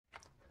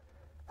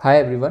Hi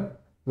everyone,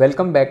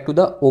 welcome back to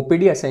the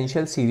OPD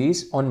Essential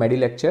series on Medi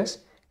Lectures,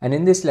 and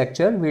in this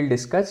lecture we'll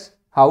discuss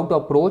how to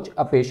approach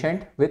a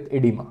patient with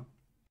edema.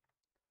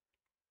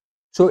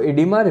 So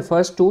edema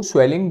refers to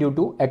swelling due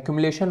to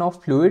accumulation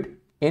of fluid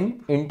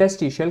in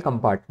interstitial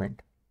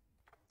compartment.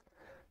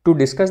 To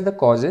discuss the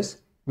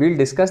causes, we'll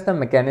discuss the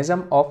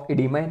mechanism of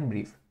edema in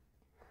brief.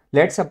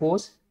 Let's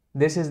suppose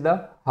this is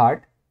the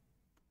heart,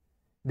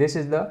 this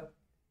is the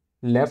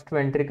left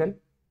ventricle,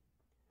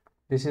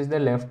 this is the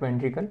left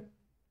ventricle.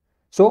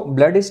 So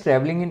blood is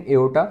traveling in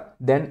aorta,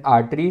 then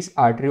arteries,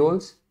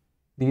 arterioles,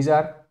 these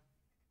are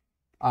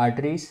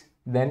arteries,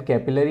 then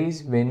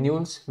capillaries,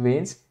 venules,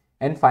 veins,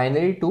 and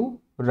finally to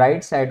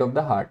right side of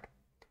the heart.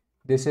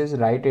 This is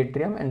right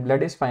atrium and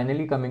blood is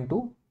finally coming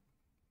to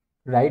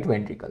right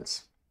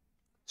ventricles.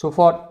 So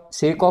for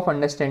sake of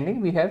understanding,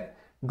 we have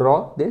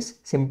draw this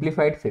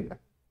simplified figure.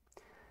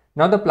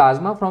 Now the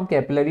plasma from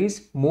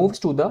capillaries moves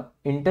to the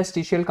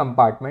interstitial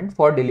compartment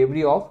for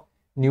delivery of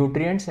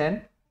nutrients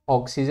and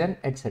oxygen,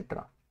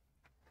 etc.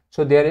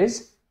 So there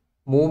is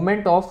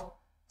movement of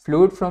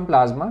fluid from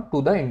plasma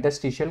to the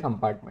interstitial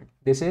compartment.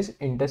 This is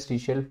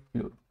interstitial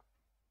fluid.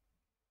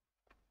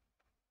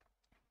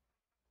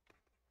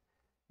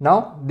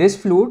 Now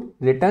this fluid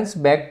returns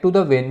back to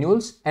the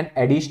venules and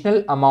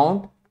additional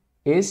amount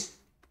is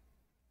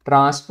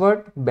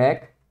transferred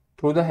back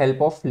through the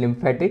help of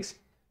lymphatics,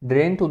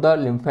 drain to the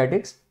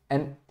lymphatics,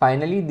 and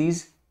finally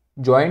these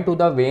join to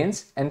the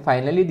veins, and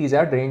finally these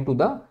are drained to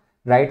the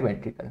right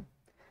ventricle.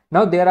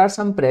 Now there are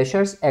some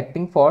pressures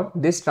acting for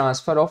this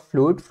transfer of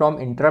fluid from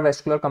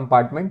intravascular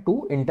compartment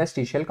to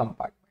interstitial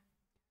compartment.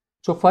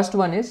 So first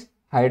one is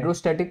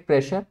hydrostatic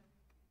pressure.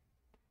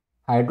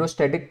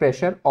 Hydrostatic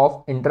pressure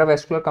of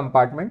intravascular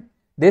compartment.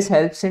 This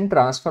helps in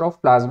transfer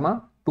of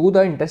plasma to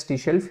the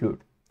interstitial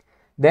fluid.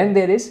 Then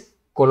there is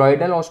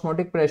colloidal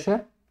osmotic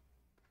pressure,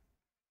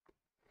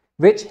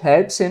 which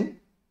helps in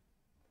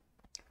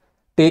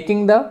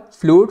taking the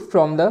fluid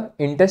from the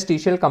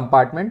interstitial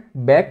compartment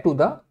back to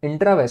the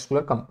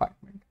intravascular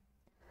compartment.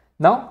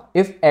 Now,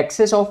 if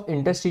excess of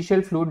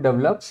interstitial fluid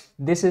develops,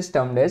 this is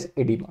termed as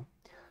edema.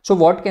 So,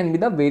 what can be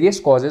the various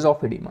causes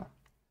of edema?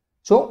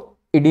 So,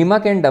 edema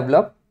can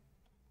develop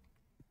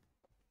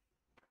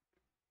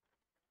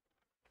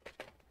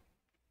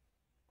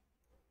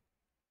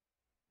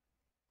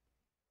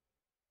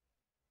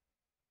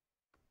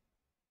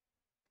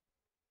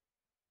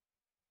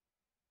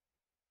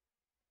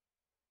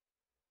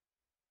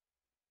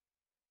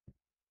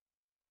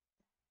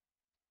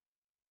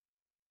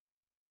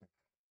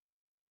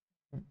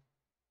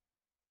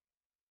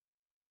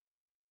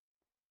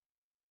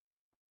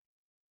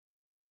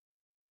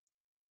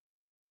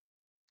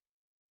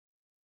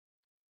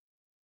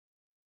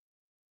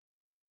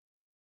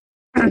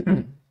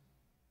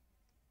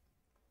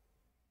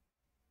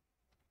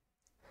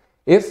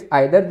if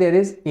either there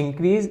is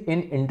increase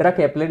in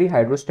intracapillary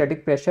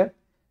hydrostatic pressure.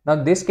 Now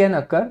this can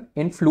occur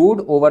in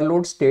fluid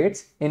overload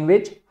states in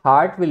which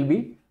heart will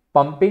be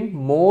pumping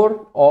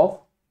more of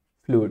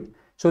fluid.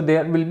 So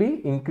there will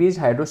be increased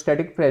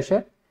hydrostatic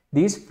pressure.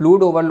 These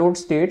fluid overload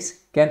states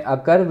can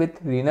occur with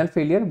renal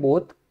failure,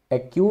 both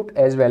acute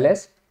as well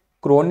as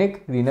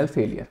chronic renal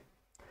failure.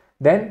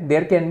 Then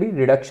there can be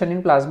reduction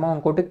in plasma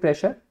oncotic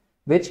pressure,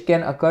 which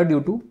can occur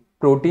due to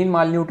protein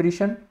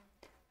malnutrition,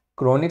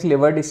 chronic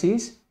liver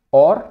disease,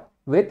 or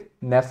with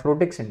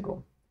nephrotic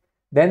syndrome.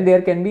 Then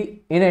there can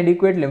be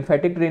inadequate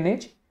lymphatic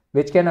drainage,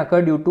 which can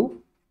occur due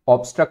to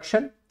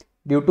obstruction,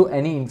 due to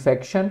any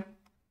infection,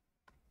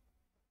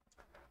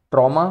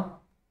 trauma,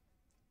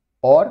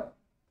 or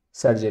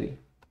surgery.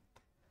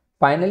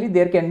 Finally,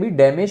 there can be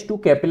damage to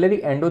capillary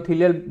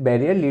endothelial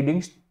barrier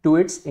leading to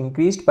its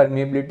increased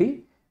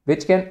permeability,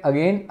 which can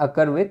again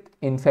occur with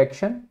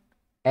infection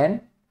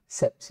and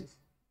sepsis.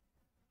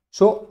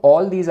 So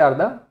all these are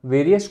the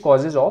various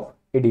causes of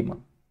edema.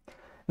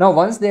 Now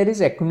once there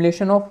is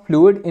accumulation of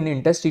fluid in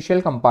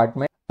interstitial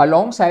compartment,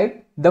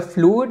 alongside the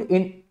fluid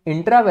in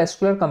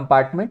intravascular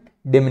compartment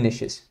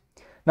diminishes.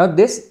 Now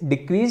this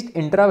decreased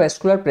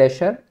intravascular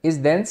pressure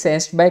is then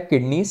sensed by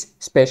kidneys,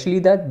 especially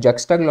the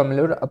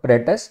juxtaglomerular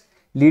apparatus,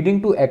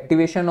 leading to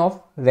activation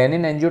of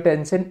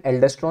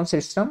renin-angiotensin-aldosterone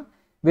system,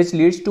 which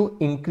leads to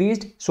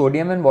increased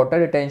sodium and water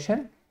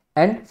retention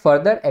and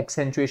further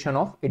accentuation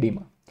of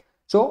edema.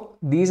 So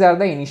these are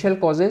the initial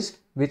causes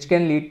which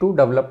can lead to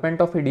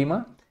development of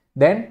edema.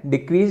 Then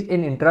decrease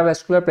in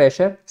intravascular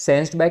pressure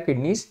sensed by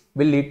kidneys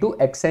will lead to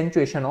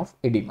accentuation of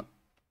edema.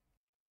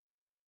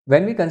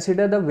 When we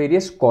consider the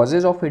various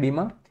causes of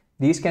edema,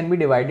 these can be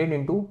divided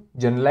into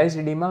generalized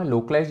edema,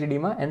 localized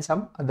edema, and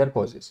some other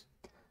causes.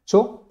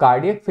 So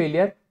cardiac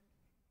failure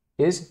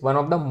is one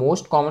of the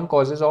most common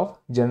causes of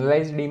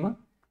generalized edema,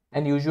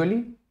 and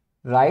usually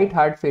right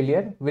heart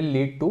failure will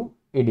lead to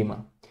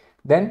edema.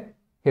 Then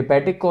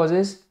hepatic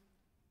causes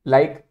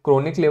like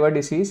chronic liver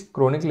disease,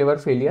 chronic liver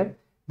failure,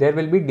 there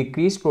will be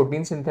decreased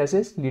protein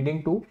synthesis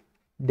leading to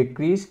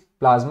decreased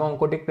plasma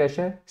oncotic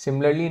pressure.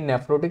 Similarly, in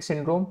nephrotic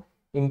syndrome,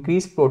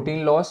 increased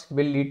protein loss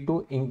will lead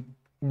to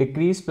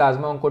decreased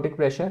plasma oncotic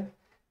pressure.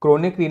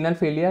 Chronic renal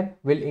failure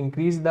will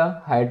increase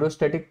the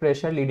hydrostatic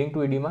pressure leading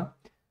to edema.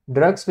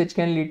 Drugs which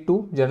can lead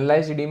to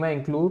generalized edema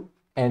include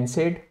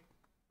NSAID,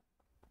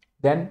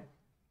 then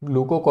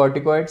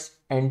glucocorticoids,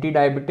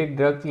 anti-diabetic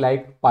drugs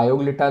like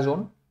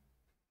pioglitazone,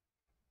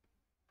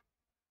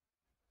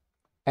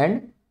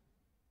 and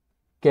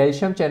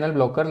calcium channel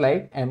blocker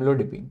like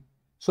amlodipine.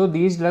 So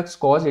these drugs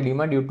cause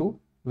edema due to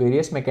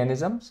various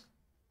mechanisms.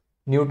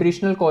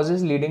 Nutritional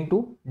causes leading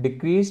to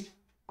decreased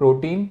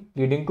protein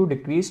leading to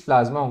decreased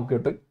plasma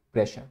oncotic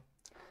pressure.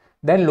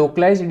 Then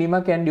localized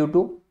edema can due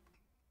to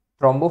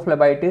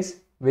thrombophlebitis,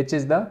 which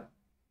is the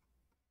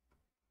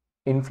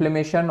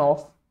inflammation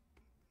of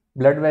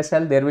blood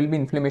vessel. There will be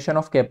inflammation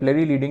of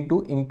capillary leading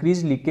to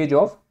increased leakage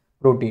of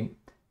protein.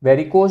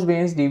 Varicose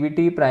veins,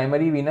 DVT,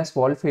 primary venous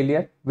valve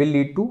failure will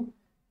lead to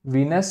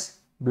venous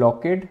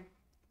blockade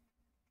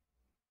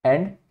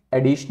and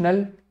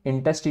additional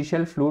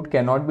interstitial fluid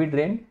cannot be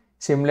drained.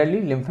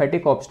 Similarly,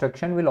 lymphatic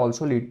obstruction will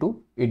also lead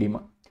to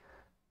edema.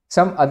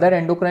 Some other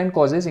endocrine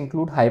causes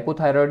include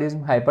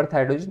hypothyroidism,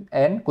 hyperthyroidism,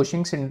 and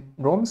Cushing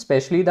syndrome,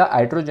 especially the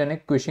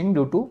iatrogenic Cushing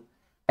due to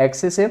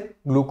excessive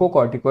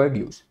glucocorticoid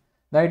use.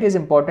 Now, it is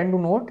important to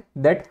note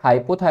that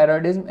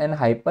hypothyroidism and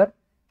hyper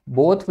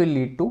both will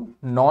lead to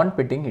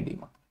non-pitting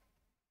edema.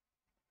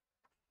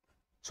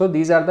 So,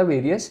 these are the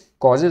various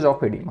causes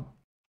of edema.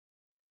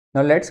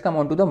 Now, let's come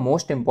on to the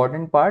most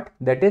important part,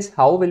 that is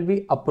how will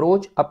we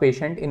approach a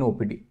patient in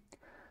OPD.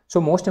 So,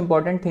 most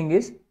important thing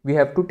is we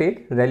have to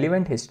take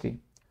relevant history.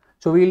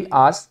 So, we will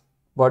ask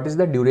what is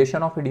the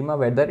duration of edema,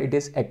 whether it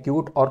is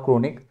acute or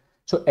chronic.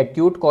 So,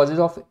 acute causes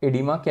of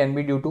edema can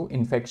be due to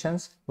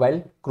infections,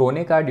 while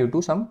chronic are due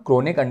to some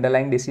chronic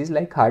underlying disease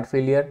like heart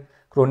failure,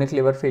 chronic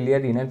liver failure,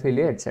 renal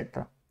failure,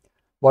 etc.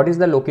 What is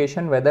the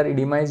location, whether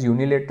edema is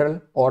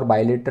unilateral or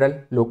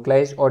bilateral,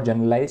 localized or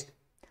generalized.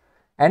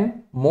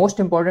 And most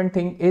important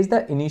thing is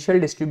the initial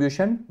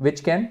distribution,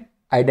 which can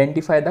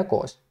identify the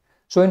cause.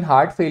 So, in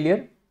heart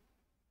failure,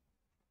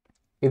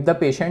 if the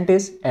patient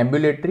is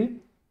ambulatory,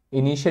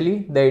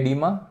 initially the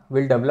edema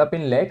will develop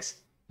in legs.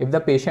 If the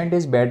patient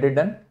is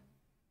bedridden,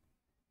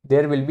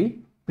 there will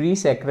be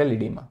presacral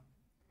edema.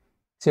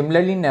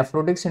 Similarly, in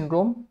nephrotic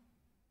syndrome,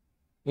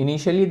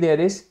 initially there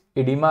is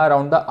edema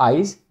around the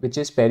eyes, which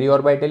is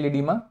periorbital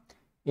edema,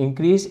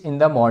 increase in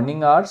the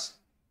morning hours,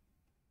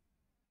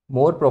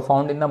 more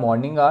profound in the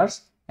morning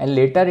hours, and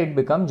later it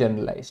becomes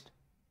generalized.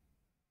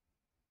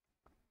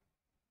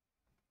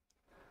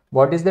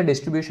 What is the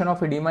distribution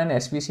of edema in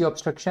SVC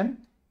obstruction?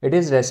 It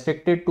is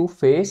restricted to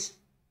face,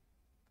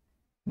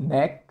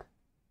 neck,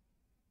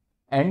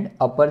 and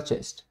upper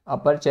chest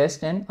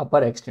and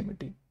upper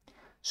extremity.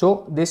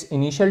 So, this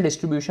initial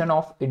distribution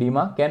of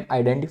edema can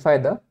identify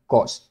the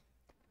cause.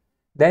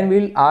 Then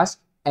we will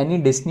ask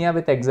any dyspnea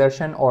with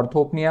exertion,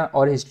 orthopnea,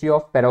 or history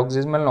of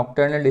paroxysmal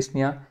nocturnal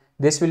dyspnea.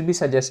 This will be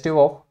suggestive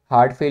of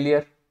heart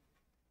failure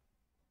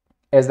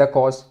as the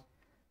cause.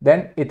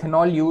 Then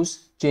ethanol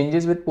use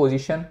changes with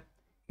position.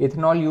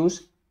 Ethanol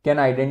use can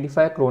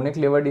identify chronic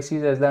liver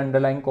disease as the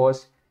underlying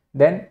cause.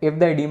 Then if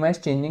the edema is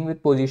changing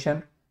with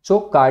position,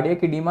 so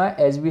cardiac edema,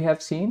 as we have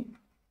seen,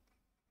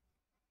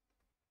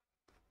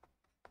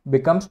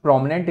 becomes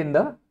prominent in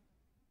the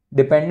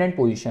dependent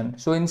position.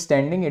 So in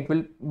standing it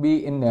will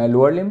be in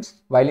lower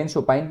limbs, while in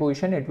supine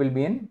position it will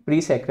be in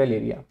presacral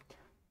area.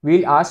 We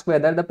will ask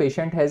whether the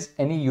patient has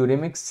any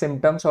uremic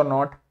symptoms or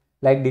not,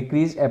 like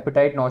decreased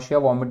appetite, nausea,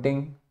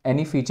 vomiting,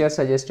 any feature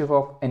suggestive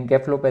of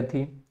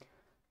encephalopathy.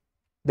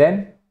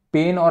 Then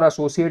pain or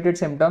associated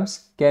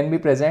symptoms can be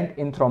present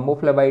in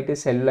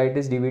thrombophlebitis,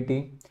 cellulitis,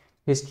 DVT.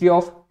 History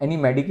of any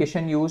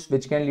medication use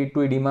which can lead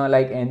to edema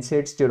like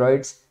NSAIDs,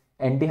 steroids,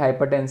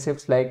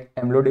 antihypertensives like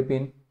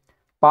amlodipine.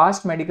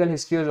 Past medical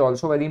history is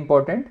also very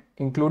important,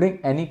 including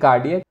any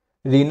cardiac,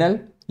 renal,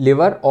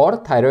 liver or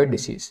thyroid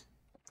disease.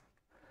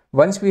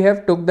 Once we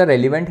have took the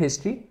relevant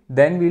history,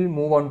 then we will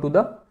move on to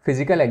the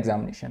physical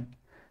examination.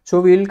 So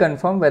we will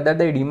confirm whether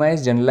the edema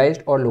is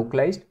generalized or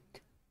localized.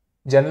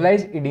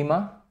 Generalized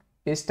edema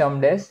is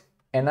termed as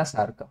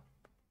anasarca,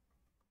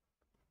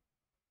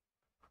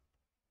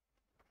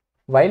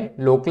 while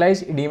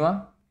localized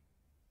edema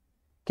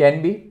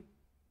can be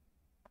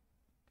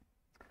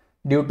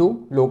due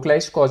to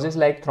localized causes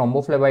like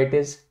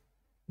thrombophlebitis,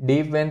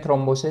 deep vein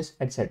thrombosis,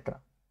 etc.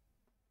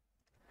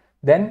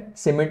 Then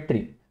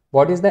symmetry.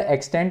 What is the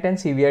extent and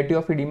severity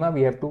of edema?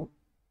 We have to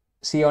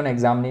see on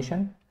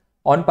examination.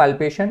 On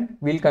palpation,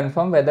 we will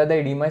confirm whether the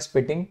edema is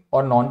pitting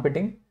or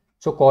non-pitting.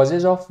 So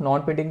causes of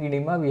non-pitting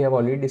edema we have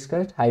already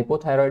discussed: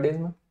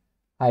 hypothyroidism,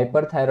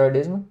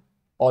 hyperthyroidism.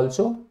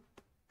 Also,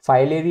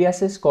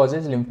 filariasis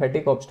causes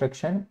lymphatic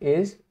obstruction,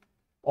 is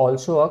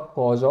also a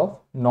cause of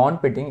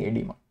non-pitting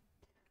edema.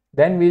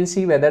 Then we will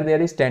see whether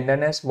there is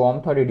tenderness,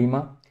 warmth or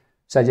edema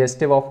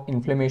suggestive of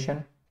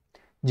inflammation.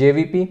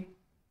 JVP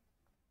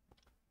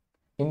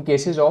in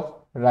cases of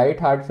right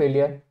heart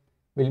failure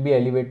will be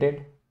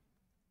elevated.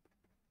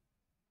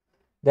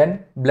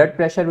 Then blood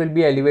pressure will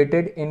be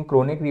elevated in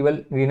chronic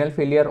renal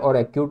failure or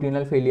acute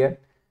renal failure.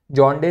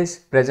 Jaundice,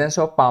 presence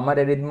of Palmer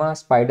erythema,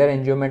 spider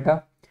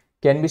angiomata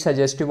can be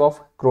suggestive of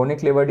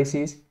chronic liver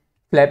disease.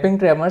 Flapping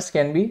tremors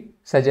can be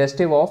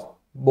suggestive of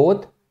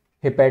both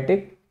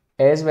hepatic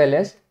as well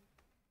as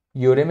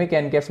uremic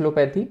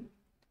encephalopathy.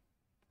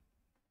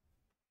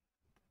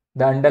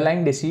 The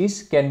underlying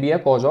disease can be a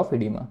cause of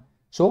edema.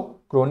 So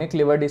chronic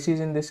liver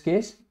disease in this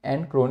case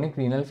and chronic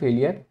renal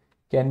failure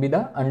can be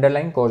the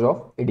underlying cause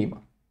of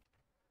edema.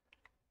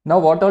 Now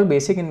what all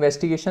basic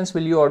investigations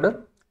will you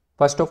order?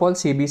 First of all,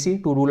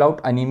 CBC to rule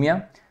out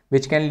anemia,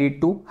 which can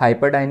lead to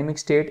hyperdynamic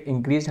state,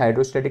 increased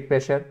hydrostatic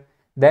pressure.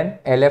 Then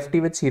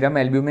LFT with serum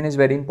albumin is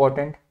very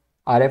important.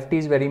 RFT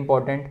is very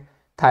important.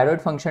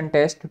 Thyroid function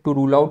test to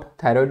rule out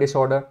thyroid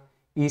disorder.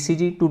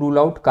 ECG to rule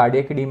out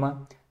cardiac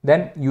edema.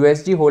 Then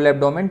USG whole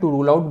abdomen to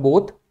rule out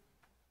both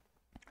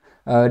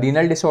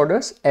renal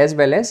disorders as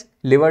well as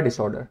liver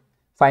disorder.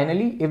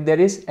 Finally, if there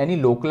is any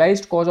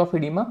localized cause of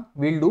edema,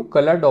 we'll do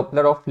color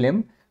Doppler of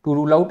limb to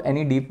rule out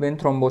any deep vein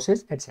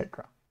thrombosis,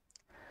 etc.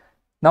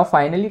 Now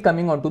finally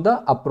coming on to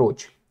the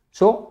approach.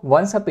 So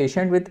once a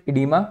patient with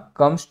edema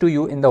comes to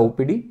you in the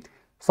OPD,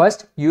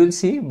 first you will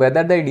see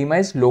whether the edema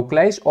is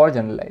localized or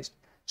generalized.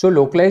 So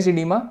localized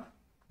edema,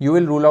 you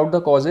will rule out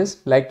the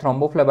causes like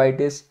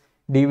thrombophlebitis,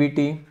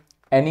 DVT,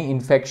 any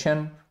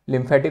infection,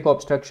 lymphatic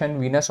obstruction,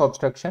 venous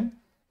obstruction,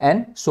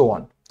 and so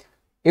on.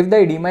 If the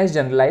edema is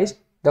generalized,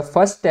 the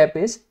first step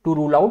is to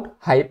rule out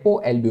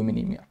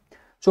hypoalbuminemia.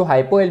 So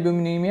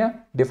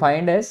hypoalbuminemia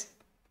defined as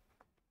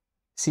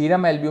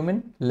serum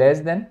albumin less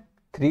than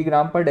 3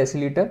 gram per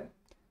deciliter.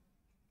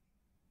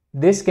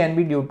 This can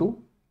be due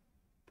to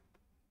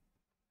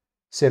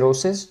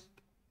cirrhosis,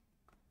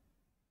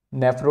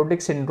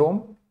 nephrotic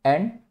syndrome,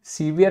 and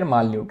severe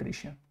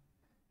malnutrition.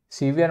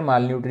 Severe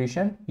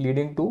malnutrition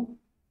leading to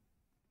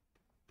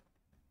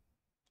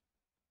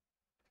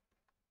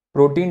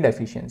protein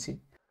deficiency.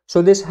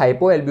 So this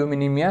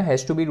hypoalbuminemia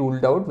has to be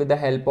ruled out with the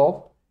help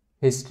of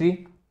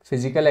history,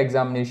 physical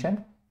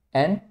examination,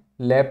 and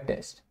lab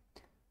test.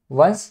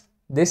 Once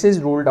this is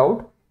ruled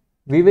out,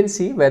 we will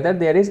see whether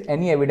there is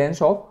any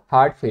evidence of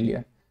heart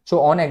failure.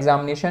 So on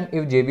examination,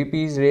 if JVP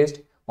is raised,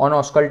 on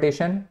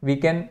auscultation, we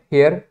can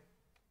hear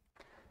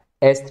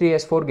S3,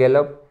 S4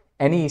 gallop,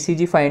 any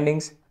ECG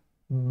findings,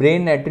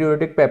 brain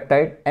natriuretic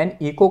peptide, and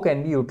echo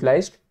can be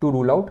utilized to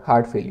rule out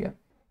heart failure.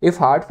 If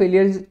heart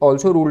failure is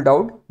also ruled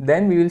out,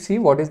 then we will see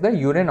what is the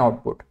urine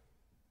output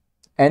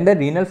and the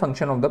renal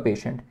function of the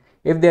patient.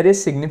 If there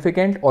is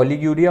significant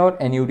oliguria or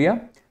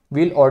anuria,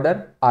 we'll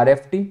order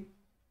RFT,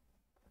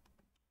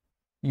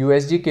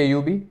 USG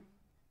KUB,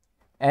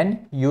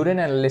 and urine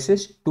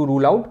analysis to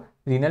rule out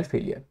renal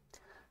failure.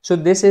 So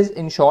this is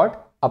in short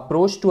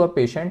approach to a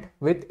patient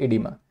with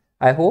edema.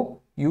 I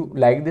hope you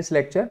like this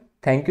lecture.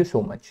 Thank you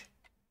so much.